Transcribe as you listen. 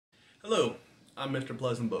Hello, I'm Mr.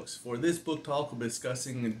 Pleasant Books. For this book talk, we'll be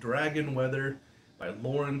discussing Dragon Weather by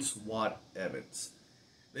Lawrence Watt Evans.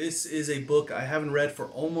 This is a book I haven't read for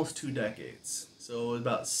almost 2 decades. So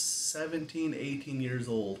about 17, 18 years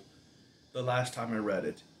old the last time I read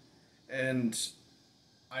it. And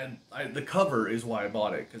the cover is why I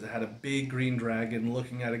bought it, because it had a big green dragon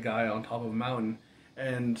looking at a guy on top of a mountain.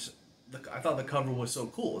 And I thought the cover was so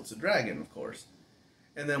cool. It's a dragon, of course.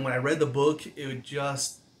 And then when I read the book, it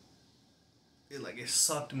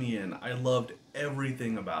sucked me in. I loved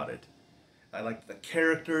everything about it. I liked the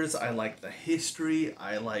characters, I liked the history,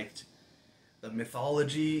 I liked the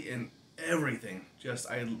mythology and everything.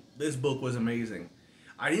 This book was amazing.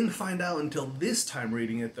 I didn't find out until this time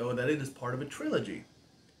reading it though that it is part of a trilogy.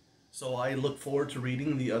 So I look forward to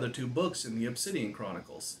reading the other two books in the Obsidian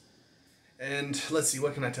Chronicles. And let's see,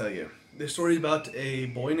 what can I tell you? This story is about a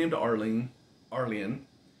boy named Arlen,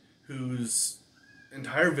 whose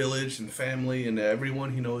entire village and family and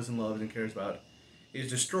everyone he knows and loves and cares about is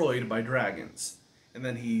destroyed by dragons. And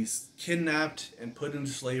then he's kidnapped and put into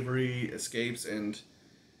slavery, escapes, and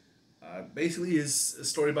basically is a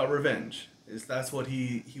story about revenge. That's what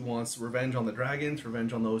he wants: revenge on the dragons,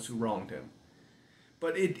 revenge on those who wronged him.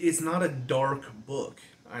 But it's not a dark book,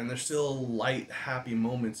 and there's still light, happy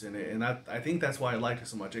moments in it, and I think that's why I liked it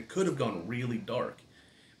so much. It could have gone really dark,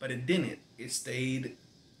 but it didn't. It stayed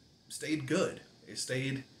good. It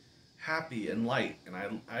stayed happy and light, and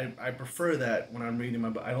I prefer that when I'm reading my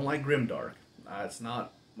book. I don't like grimdark. It's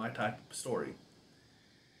not my type of story.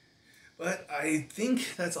 But I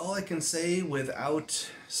think that's all I can say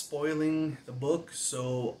without spoiling the book,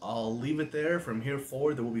 so I'll leave it there. From here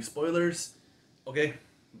forward, there will be spoilers. Okay,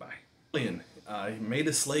 bye. Made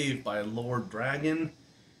a slave by Lord Dragon,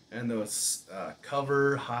 and those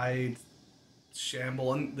Cover, Hide,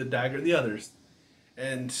 Shamble, and the Dagger, the others.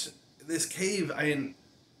 And this cave,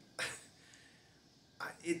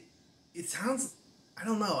 it sounds, I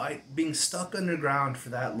don't know, being stuck underground for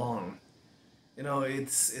that long,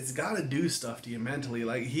 it's got to do stuff to you mentally.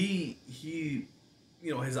 Like he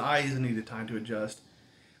his eyes needed time to adjust.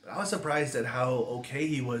 But I was surprised at how okay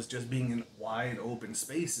he was just being in wide open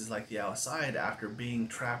spaces like the outside after being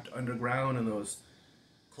trapped underground in those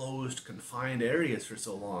closed, confined areas for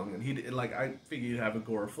so long. And I figured he'd have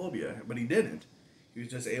agoraphobia, but he didn't. He was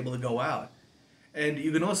just able to go out. And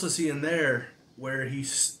you can also see in there where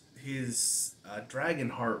his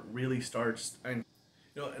dragon heart really starts, and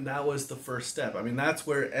that was the first step. I mean, that's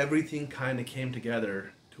where everything kind of came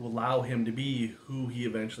together to allow him to be who he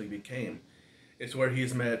eventually became. It's where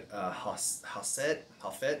he's met Hafet,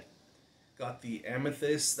 got the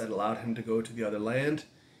amethyst that allowed him to go to the other land.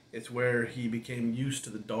 It's where he became used to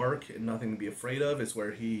the dark and nothing to be afraid of. It's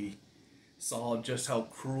where he saw just how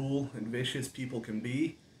cruel and vicious people can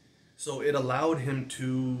be. So it allowed him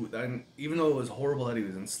to, and even though it was horrible that he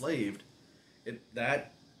was enslaved,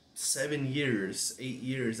 that 7 years, 8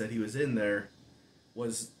 years that he was in there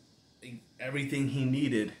was everything he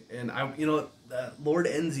needed. And Lord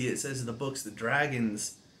Enzi, it says in the books, the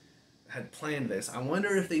dragons had planned this. I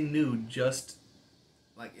wonder if they knew just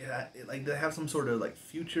they have some sort of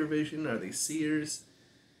future vision. Are they seers?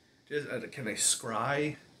 Can they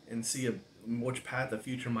scry and see which path the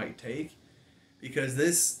future might take?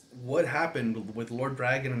 Because what happened with Lord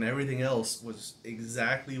Dragon and everything else was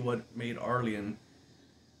exactly what made Arlen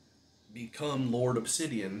become Lord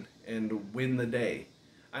Obsidian and win the day.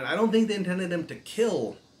 And I don't think they intended him to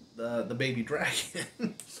kill the baby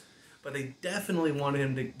dragon, but they definitely wanted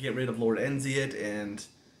him to get rid of Lord Enziet and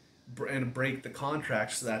break the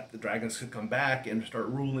contract so that the dragons could come back and start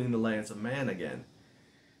ruling the lands of man again.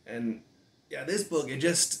 And yeah, this book,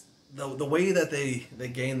 the way that they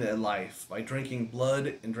gain their life by drinking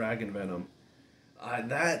blood and dragon venom,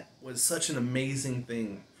 that was such an amazing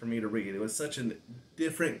thing for me to read. It was such a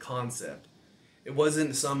different concept. It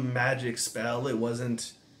wasn't some magic spell. It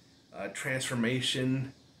wasn't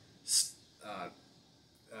transformation,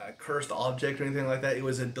 cursed object or anything like that. It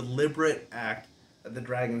was a deliberate act that the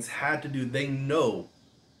dragons had to do. They know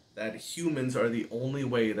that humans are the only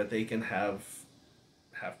way that they can have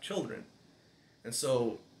children, and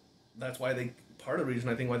so that's why part of the reason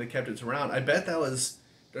I think why they kept it around. I bet that was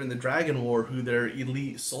during the Dragon War who their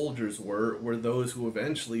elite soldiers were those who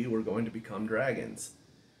eventually were going to become dragons.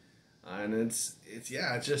 And it's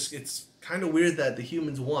kind of weird that the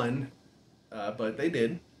humans won, but they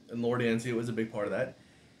did, and Lord Enzi was a big part of that.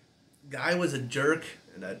 Guy was a jerk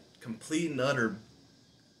and a complete and utter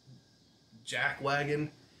jackwagon.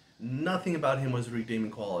 Nothing about him was a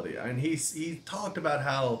redeeming quality. And he talked about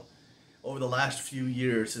how over the last few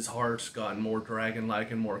years his heart's gotten more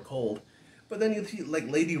dragon-like and more cold. But then you see like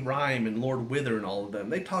Lady Rhyme and Lord Wither and all of them.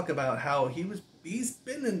 They talk about how he's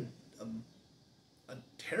been a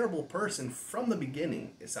terrible person from the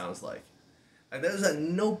beginning. It sounds like there's at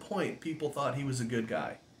no point people thought he was a good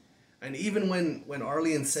guy. And even when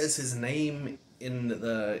Arlen says his name in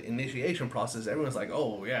the initiation process, everyone's like,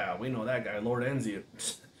 "Oh yeah, we know that guy, Lord Enzi,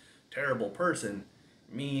 terrible person,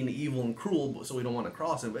 mean, evil, and cruel." So we don't want to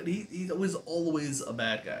cross him. But he was always a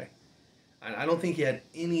bad guy. And I don't think he had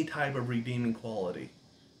any type of redeeming quality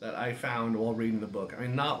that I found while reading the book. I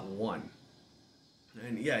mean, not one.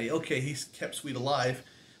 And yeah, okay, he's kept Sweet alive,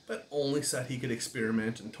 but only so that he could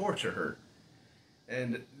experiment and torture her.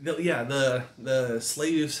 And yeah, the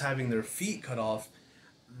slaves having their feet cut off,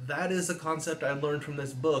 that is a concept I learned from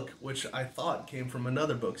this book, which I thought came from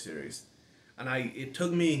another book series. And it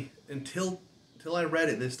took me until I read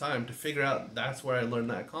it this time to figure out that's where I learned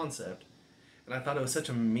that concept. And I thought it was such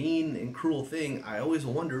a mean and cruel thing. I always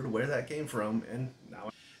wondered where that came from, and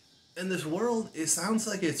now. In this world, it sounds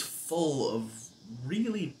like it's full of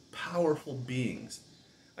really powerful beings.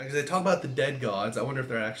 Because they talk about the dead gods. I wonder if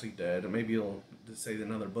they're actually dead, or maybe you'll say in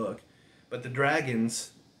another book. But the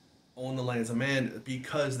dragons own the lands of man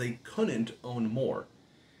because they couldn't own more.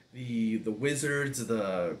 The wizards,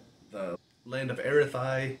 the land of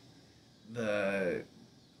Erithai, the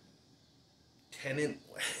tenant.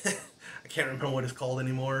 I can't remember what it's called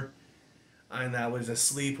anymore. And that was a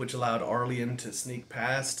sleep which allowed Arlen to sneak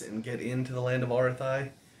past and get into the land of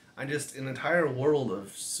Arithai. I just an entire world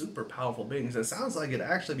of super powerful beings. It sounds like it'd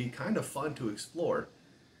actually be kind of fun to explore.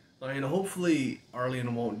 I mean, hopefully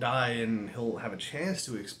Arlen won't die and he'll have a chance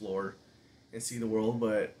to explore and see the world.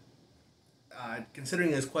 But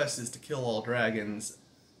considering his quest is to kill all dragons,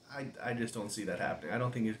 I just don't see that happening. I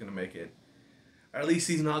don't think he's going to make it. Or at least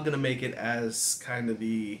he's not going to make it as kind of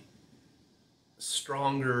the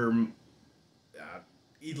stronger,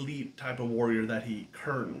 elite type of warrior that he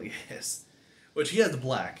currently is. Which he has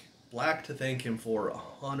Black. Black to thank him for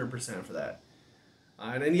 100% for that.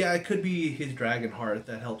 And yeah, it could be his dragon heart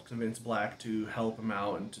that helped convince Black to help him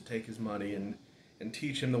out and to take his money and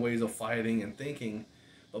teach him the ways of fighting and thinking.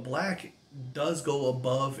 But Black does go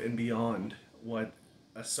above and beyond what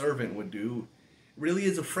a servant would do. Really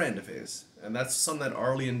is a friend of his. And that's something that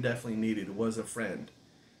Arlen definitely needed, was a friend.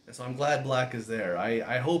 And so I'm glad Black is there.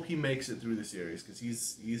 I hope he makes it through the series because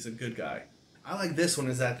he's a good guy. I like this one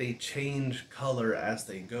is that they change color as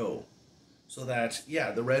they go. So that,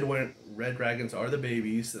 yeah, the red dragons are the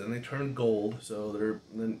babies, then they turn gold, so they're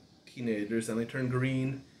the teenagers, then they turn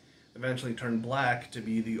green, eventually turn black to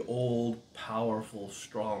be the old, powerful,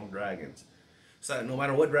 strong dragons. So that no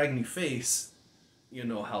matter what dragon you face, you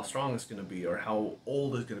know how strong it's going to be, or how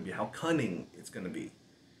old it's going to be, how cunning it's going to be.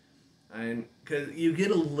 And because you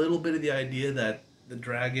get a little bit of the idea that the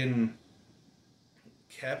dragon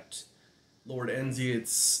kept Lord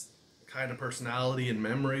Enziot's kind of personality and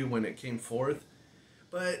memory when it came forth,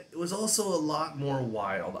 but it was also a lot more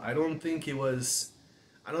wild. I don't think it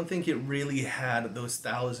really had those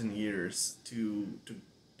 1,000 years to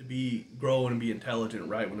be grow and be intelligent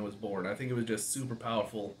right when it was born. I think it was just super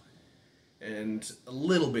powerful and a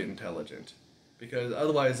little bit intelligent, because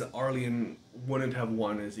otherwise Arlen wouldn't have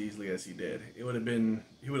won as easily as he did. He would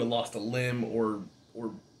have lost a limb or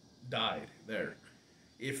died there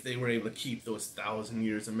if they were able to keep those 1,000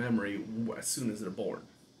 years of memory as soon as they're born.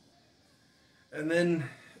 And then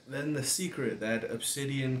the secret that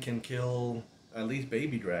obsidian can kill at least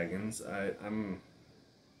baby dragons. I'm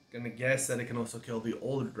gonna guess that it can also kill the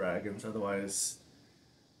older dragons. Otherwise,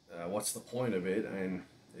 what's the point of it? And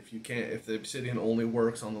if the obsidian only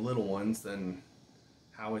works on the little ones, then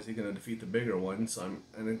how is he gonna defeat the bigger ones? And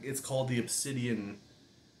it's called the Obsidian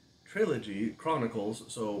Trilogy Chronicles,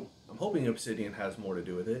 so I'm hoping Obsidian has more to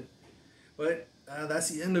do with it. But that's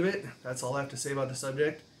the end of it. That's all I have to say about the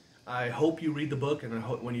subject. I hope you read the book, and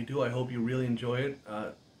when you do, I hope you really enjoy it.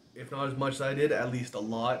 If not as much as I did, at least a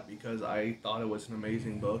lot, because I thought it was an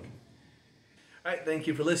amazing book. Alright, thank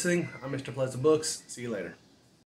you for listening. I'm Mr. Pleasant Books. See you later.